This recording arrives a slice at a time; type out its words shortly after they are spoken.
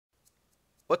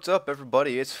What's up,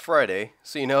 everybody? It's Friday,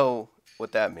 so you know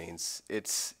what that means.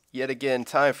 It's yet again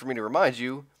time for me to remind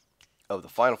you of the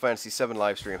Final Fantasy VII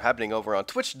live stream happening over on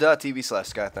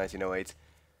twitch.tv/skyth1908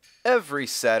 every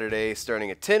Saturday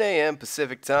starting at 10 a.m.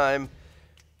 Pacific time.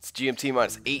 It's GMT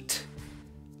minus 8.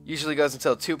 Usually goes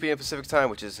until 2 p.m. Pacific time,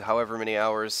 which is however many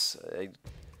hours.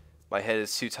 My head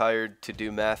is too tired to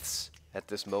do maths at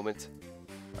this moment.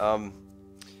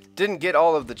 Didn't get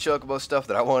all of the Chocobo stuff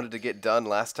that I wanted to get done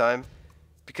last time,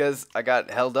 because I got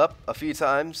held up a few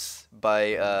times by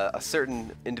a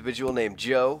certain individual named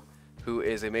Joe, who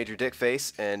is a major dick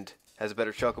face and has a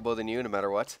better Chocobo than you no matter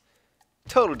what.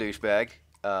 Total douchebag.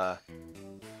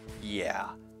 Yeah.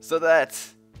 So that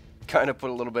kind of put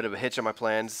a little bit of a hitch on my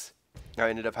plans. I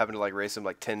ended up having to race him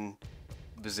 10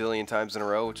 bazillion times in a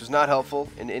row, which was not helpful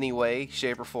in any way,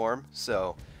 shape, or form.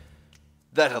 So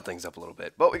that held things up a little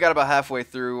bit. But we got about halfway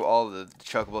through all the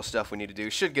Chocobo stuff we need to do.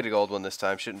 Should get a gold one this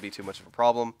time. Shouldn't be too much of a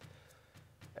problem.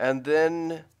 And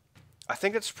then I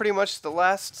think that's pretty much the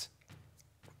last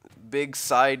big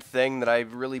side thing that I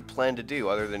really plan to do,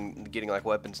 other than getting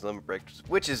weapons and limit breaks,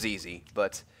 which is easy.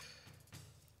 But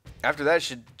after that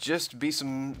should just be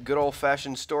some good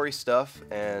old-fashioned story stuff.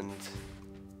 And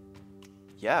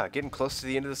yeah, getting close to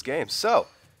the end of this game. So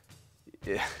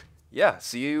yeah,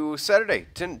 see you Saturday,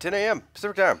 10 a.m.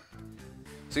 Pacific time.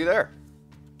 See you there.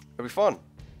 It'll be fun.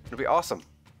 It'll be awesome.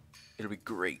 It'll be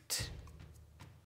great.